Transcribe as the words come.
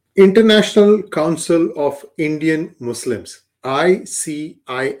International Council of Indian Muslims,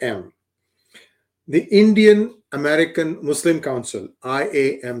 ICIM, the Indian American Muslim Council,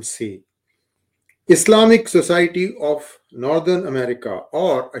 IAMC, Islamic Society of Northern America,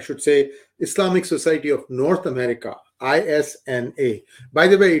 or I should say Islamic Society of North America, ISNA. By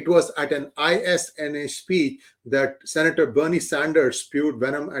the way, it was at an ISNA speech that Senator Bernie Sanders spewed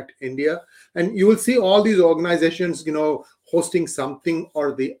venom at India. And you will see all these organizations, hosting something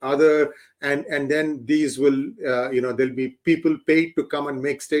or the other. And then these will, there'll be people paid to come and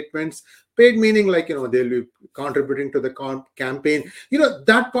make statements. Paid meaning like, they'll be contributing to the campaign.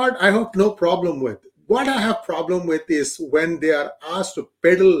 That part I have no problem with. What I have problem with is when they are asked to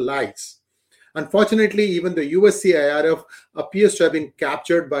peddle lies. Unfortunately, even the USCIRF appears to have been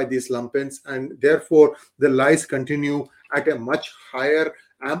captured by these lumpens, and therefore the lies continue at a much higher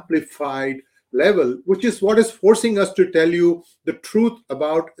amplified level, which is what is forcing us to tell you the truth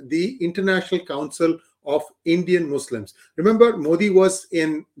about the International Council of Indian Muslims. Remember, Modi was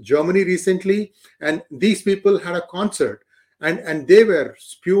in Germany recently, and these people had a concert, and they were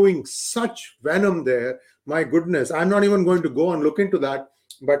spewing such venom there. My goodness, I'm not even going to go and look into that,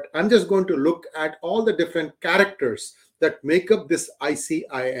 but I'm just going to look at all the different characters that make up this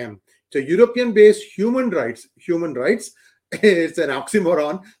ICIM. So European-based human rights. It's an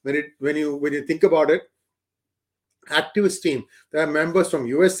oxymoron when you think about it. Activist team. There are members from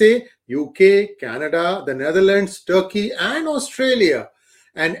USA, UK, Canada, the Netherlands, Turkey, and Australia.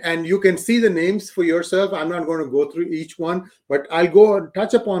 And you can see the names for yourself. I'm not going to go through each one, but I'll go and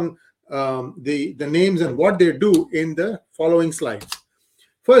touch upon the names and what they do in the following slides.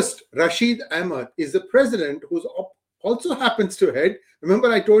 First, Rashid Ahmad is the president, who also happens to head. Remember,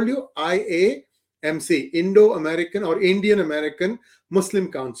 I told you IAMC, Indo-American or Indian American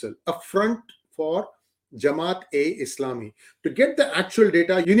Muslim Council, a front for Jamaat-e-Islami. To get the actual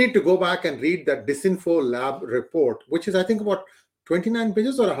data, you need to go back and read that Disinfo Lab report, which is, I think, about 29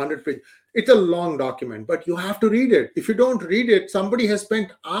 pages or 100 pages. It's a long document, but you have to read it. If you don't read it, somebody has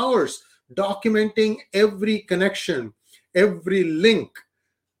spent hours documenting every connection, every link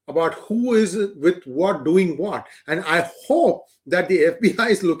about who is with what, doing what. And I hope that the FBI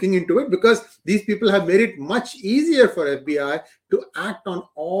is looking into it, because these people have made it much easier for FBI to act on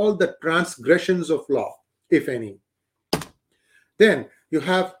all the transgressions of law, if any. Then you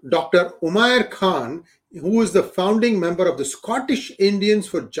have Dr. Umair Khan, who is the founding member of the Scottish Indians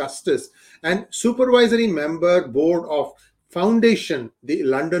for Justice and supervisory member board of Foundation, the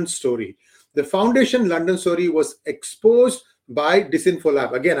London Story. The Foundation London Story was exposed by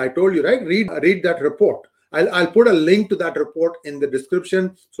Disinfolab. Again, I told you, right? Read that report. I'll put a link to that report in the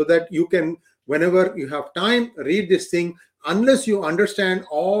description so that you can, whenever you have time, read this thing. Unless you understand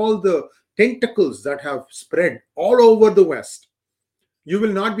all the tentacles that have spread all over the West, you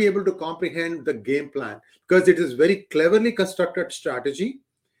will not be able to comprehend the game plan, because it is very cleverly constructed strategy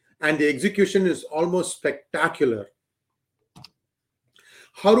and the execution is almost spectacular.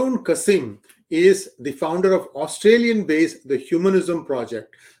 Harun Kasim is the founder of Australian-based The Humanism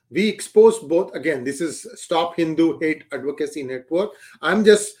Project. We exposed both. Again, this is Stop Hindu Hate Advocacy Network. I'm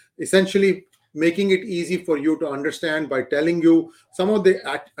just essentially making it easy for you to understand by telling you some of the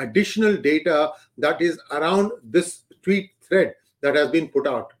additional data that is around this tweet thread that has been put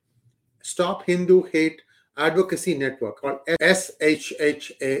out. Stop Hindu Hate Advocacy Network, or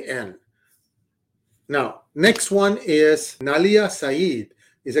SHHAN. Now, next one is Nalia Saeed,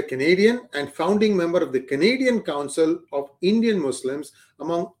 is a Canadian and founding member of the Canadian Council of Indian Muslims,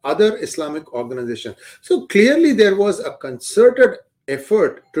 among other Islamic organizations. So clearly there was a concerted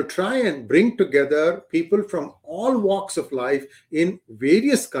effort to try and bring together people from all walks of life in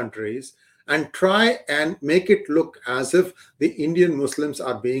various countries and try and make it look as if the Indian Muslims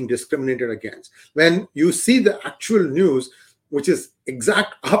are being discriminated against. When you see the actual news, which is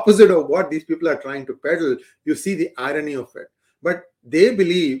exact opposite of what these people are trying to peddle, you see the irony of it. But they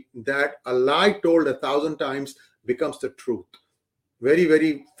believe that a lie told 1,000 times becomes the truth. Very,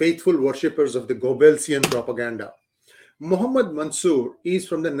 very faithful worshippers of the Goebbelsian propaganda. Mohammed Mansour is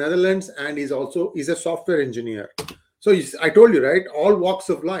from the Netherlands, and he's a software engineer. So I told you, right? All walks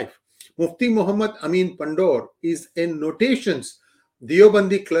of life. Mufti Muhammad Amin Pandor is in notations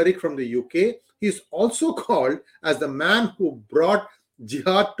Deobandi cleric from the UK. He's also called as the man who brought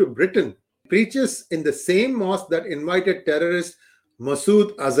jihad to Britain. Preaches in the same mosque that invited terrorist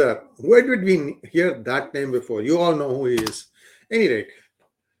Masood Azhar. Where did we hear that name before? You all know who he is. Anyway,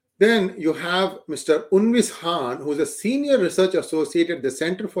 then you have Mr. Unvis Khan, who is a senior research associate at the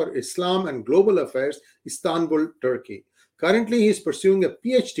Center for Islam and Global Affairs, Istanbul, Turkey. Currently, he is pursuing a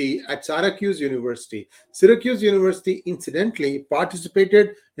PhD at Syracuse University. Syracuse University, incidentally,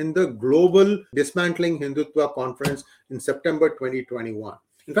 participated in the Global Dismantling Hindutva Conference in September 2021.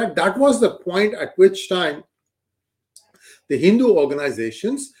 In fact, that was the point at which time the Hindu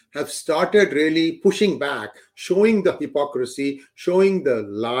organizations have started really pushing back, showing the hypocrisy, showing the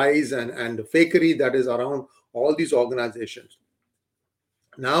lies and the fakery that is around all these organizations.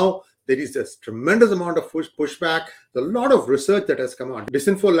 Now, there is this tremendous amount of pushback. There's a lot of research that has come out.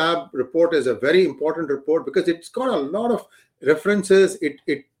 Disinfo Lab report is a very important report because it's got a lot of references.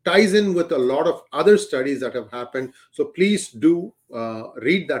 It ties in with a lot of other studies that have happened. So please do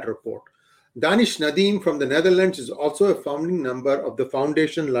read that report. Danish Nadeem from the Netherlands is also a founding member of the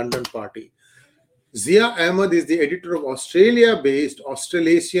Foundation London Party. Zia Ahmed is the editor of Australia-based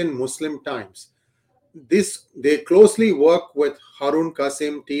Australasian Muslim Times. They closely work with Harun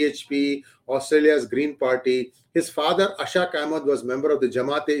Qasim, THP, Australia's Green Party. His father, Ashaq Ahmed, was member of the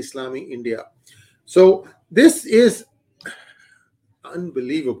Jamaat-e-Islami India. So this is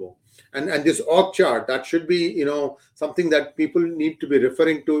unbelievable. And this org chart, that should be, something that people need to be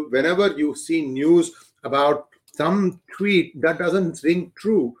referring to whenever you see news about some tweet that doesn't ring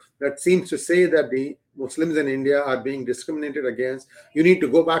true, that seems to say that the Muslims in India are being discriminated against. You need to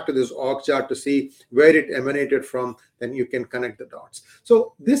go back to this org chart to see where it emanated from, then you can connect the dots.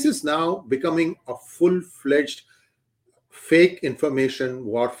 So this is now becoming a full-fledged fake information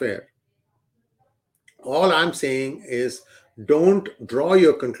warfare. All I'm saying is, don't draw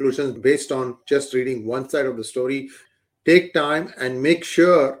your conclusions based on just reading one side of the story. Take time and make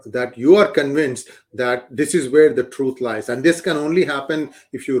sure that you are convinced that this is where the truth lies. And this can only happen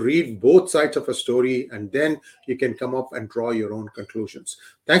if you read both sides of a story, and then you can come up and draw your own conclusions.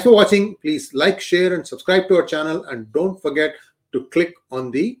 Thanks for watching. Please like, share, and subscribe to our channel. And don't forget to click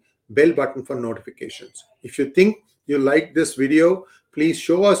on the bell button for notifications. If you think you like this video, please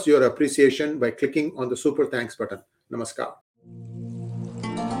show us your appreciation by clicking on the super thanks button. Namaskar.